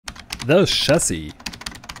The chassis.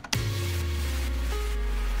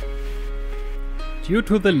 Due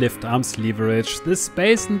to the lift arm's leverage, the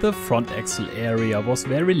space in the front axle area was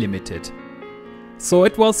very limited. So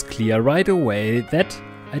it was clear right away that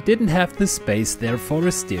I didn't have the space there for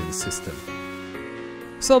a steering system.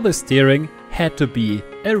 So the steering had to be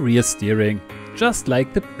a rear steering, just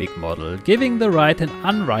like the big model, giving the ride an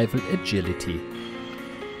unrivaled agility.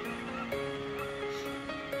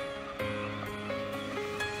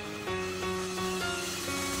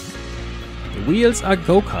 The wheels are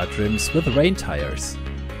go-kart rims with rain tires.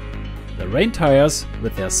 The rain tires,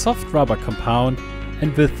 with their soft rubber compound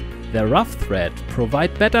and with their rough thread,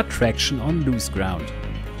 provide better traction on loose ground.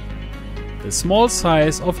 The small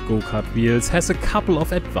size of go-kart wheels has a couple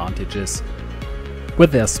of advantages.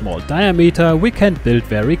 With their small diameter we can build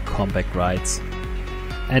very compact rides.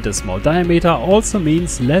 And a small diameter also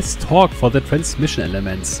means less torque for the transmission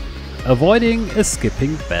elements, avoiding a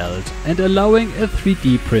skipping belt and allowing a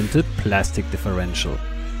 3D printed plastic differential.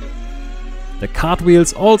 The kart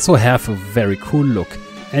wheels also have a very cool look,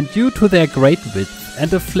 and due to their great width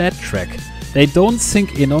and a flat track, they don't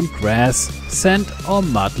sink in on grass, sand or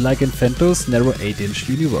mud like Infento's narrow 8-inch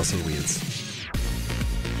universal wheels.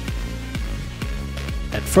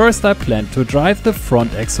 At first I planned to drive the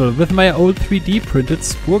front axle with my old 3D printed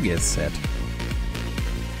spur gear set.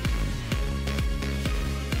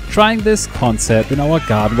 Trying this concept in our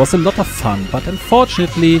garden was a lot of fun, but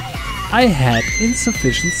unfortunately I had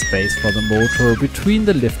insufficient space for the motor between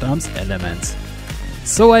the lift arm's elements.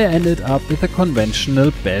 So I ended up with a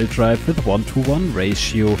conventional belt drive with 1:1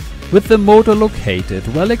 ratio, with the motor located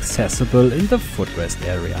well accessible in the footrest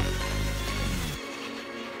area.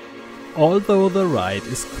 Although the ride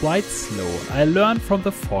is quite slow, I learned from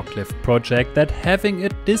the forklift project that having a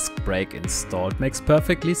disc brake installed makes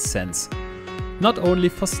perfectly sense. Not only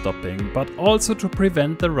for stopping, but also to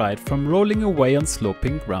prevent the ride from rolling away on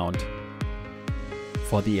sloping ground.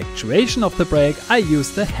 For the actuation of the brake, I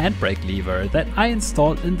used a handbrake lever that I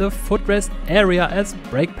installed in the footrest area as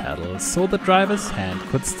brake pedal, so the driver's hand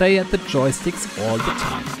could stay at the joysticks all the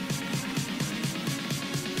time.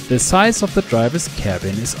 The size of the driver's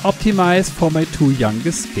cabin is optimized for my two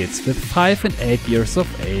youngest kids with 5 and 8 years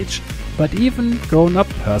of age, but even grown-up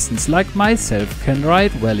persons like myself can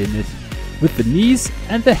ride well in it, with the knees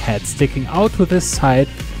and the head sticking out to the side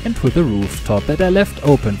and to the rooftop that I left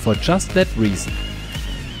open for just that reason.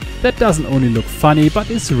 That doesn't only look funny,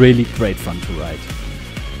 but is really great fun to ride.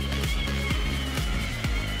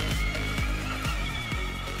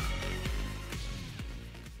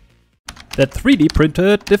 The 3D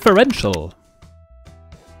printed differential.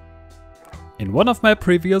 In one of my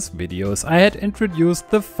previous videos I had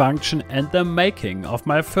introduced the function and the making of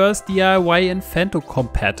my first DIY Infento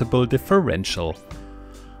compatible differential.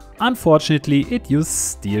 Unfortunately it used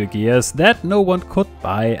steel gears that no one could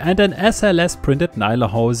buy and an SLS printed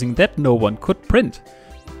nylon housing that no one could print.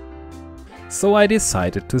 So I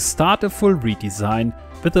decided to start a full redesign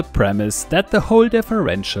with the premise that the whole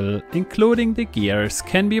differential, including the gears,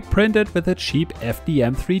 can be printed with a cheap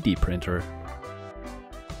FDM 3D printer.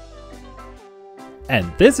 And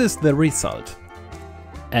this is the result.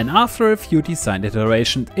 And after a few design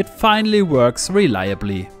iterations it finally works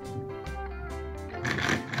reliably.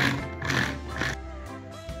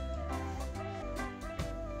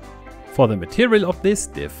 For the material of this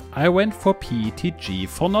diff, I went for PETG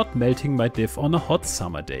for not melting my diff on a hot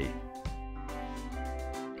summer day.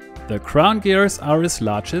 The crown gears are as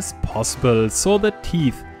large as possible, so the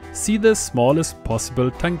teeth see the smallest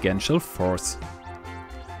possible tangential force.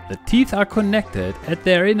 The teeth are connected at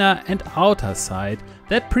their inner and outer side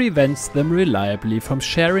that prevents them reliably from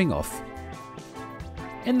shearing off.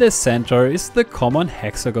 In the center is the common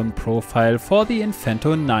hexagon profile for the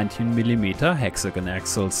Infento 19mm hexagon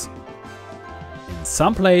axles. In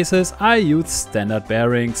some places I use standard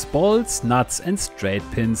bearings, bolts, nuts and straight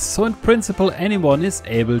pins, so in principle anyone is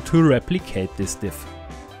able to replicate this diff.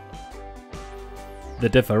 The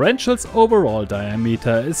differential's overall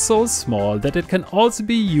diameter is so small that it can also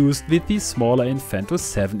be used with the smaller Infento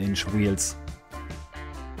 7-inch wheels.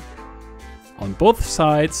 On both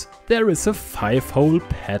sides there is a 5-hole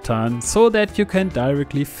pattern so that you can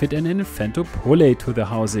directly fit an Infento pulley to the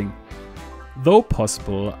housing. Though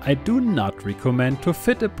possible, I do not recommend to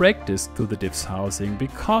fit a brake disc to the diff's housing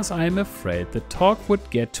because I am afraid the torque would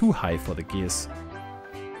get too high for the gears.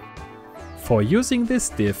 For using this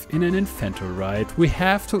diff in an Infento ride we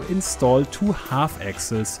have to install two half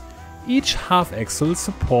axles, each half axle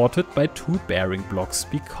supported by two bearing blocks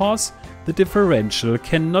because the differential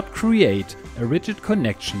cannot create a rigid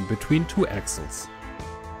connection between two axles.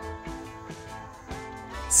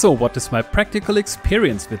 So what is my practical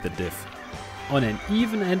experience with the diff? On an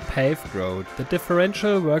even and paved road, the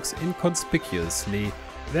differential works inconspicuously,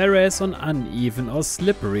 whereas on uneven or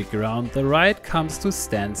slippery ground the ride comes to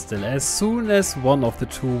standstill as soon as one of the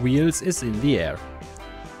two wheels is in the air.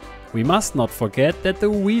 We must not forget that the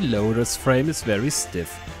wheel loader's frame is very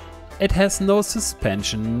stiff. It has no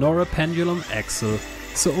suspension nor a pendulum axle,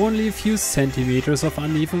 so only a few centimeters of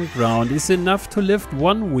uneven ground is enough to lift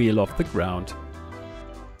one wheel off the ground.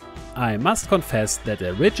 I must confess that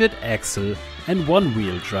a rigid axle and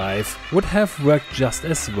one-wheel drive would have worked just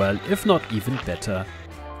as well, if not even better.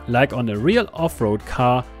 Like on a real off-road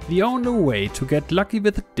car, the only way to get lucky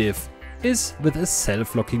with a diff is with a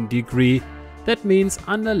self-locking degree. That means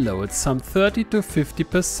under load some 30 to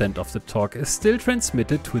 50% of the torque is still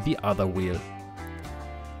transmitted to the other wheel.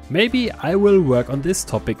 Maybe I will work on this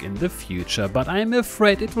topic in the future, but I am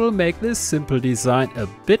afraid it will make this simple design a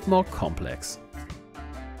bit more complex.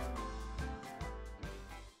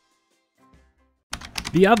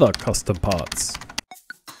 The other custom parts.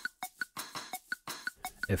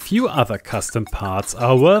 A few other custom parts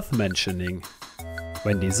are worth mentioning.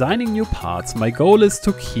 When designing new parts, my goal is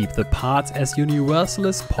to keep the parts as universal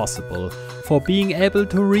as possible for being able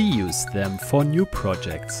to reuse them for new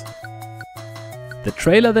projects. The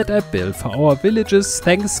trailer that I built for our village's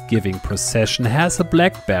Thanksgiving procession has a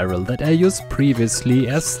black barrel that I used previously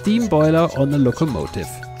as steam boiler on a locomotive.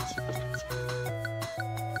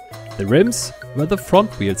 The rims were the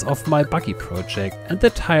front wheels of my buggy project, and the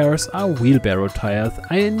tires are wheelbarrow tires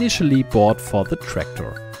I initially bought for the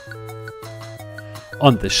tractor.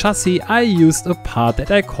 On the chassis I used a part that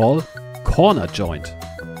I call corner joint.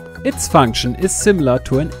 Its function is similar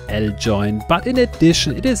to an L-joint, but in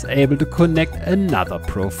addition it is able to connect another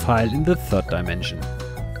profile in the third dimension.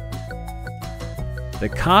 The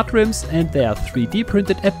kart rims and their 3D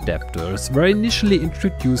printed adapters were initially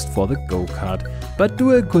introduced for the go-kart, but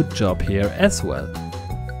do a good job here as well.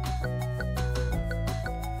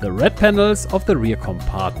 The red panels of the rear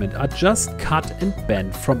compartment are just cut and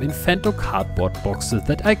bent from Infento cardboard boxes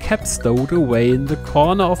that I kept stowed away in the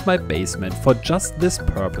corner of my basement for just this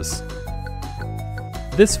purpose.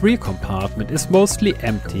 This rear compartment is mostly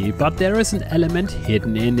empty, but there is an element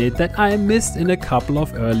hidden in it that I missed in a couple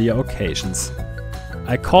of earlier occasions.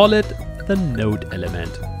 I call it the node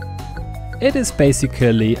element. It is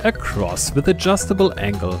basically a cross with adjustable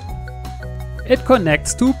angle. It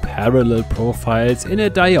connects two parallel profiles in a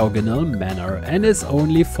diagonal manner and is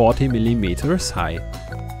only 40 mm high.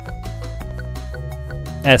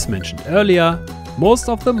 As mentioned earlier, most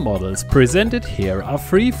of the models presented here are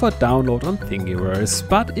free for download on Thingiverse,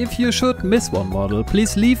 but if you should miss one model,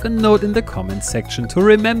 please leave a note in the comment section to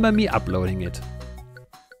remember me uploading it.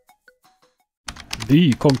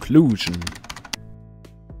 The conclusion.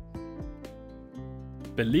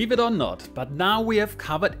 Believe it or not, but now we have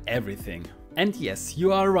covered everything. And yes,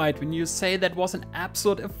 you are right when you say that was an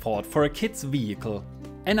absolute effort for a kid's vehicle.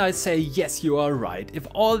 And I say yes, you are right, if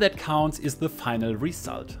all that counts is the final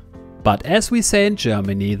result. But as we say in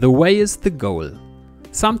Germany, the way is the goal.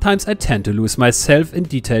 Sometimes I tend to lose myself in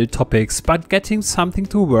detailed topics, but getting something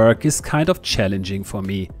to work is kind of challenging for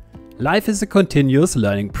me. Life is a continuous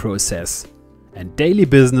learning process, and daily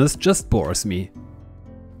business just bores me.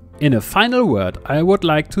 In a final word, I would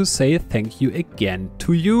like to say thank you again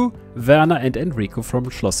to you, Werner and Enrico from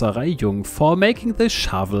Schlosserei Jung, for making the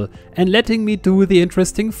shovel and letting me do the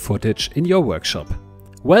interesting footage in your workshop.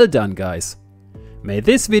 Well done, guys! May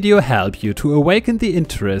this video help you to awaken the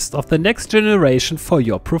interest of the next generation for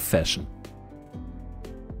your profession.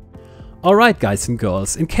 Alright guys and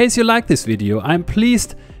girls, in case you like this video, I'm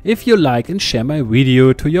pleased if you like and share my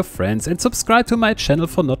video to your friends and subscribe to my channel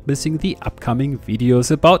for not missing the upcoming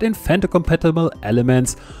videos about Infento compatible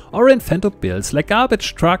elements or Infento builds like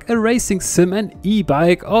garbage truck, a racing sim, an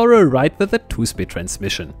e-bike or a ride with a 2-speed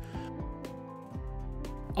transmission.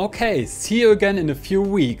 Okay, see you again in a few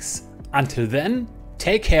weeks. Until then,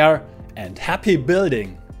 take care and happy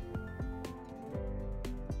building!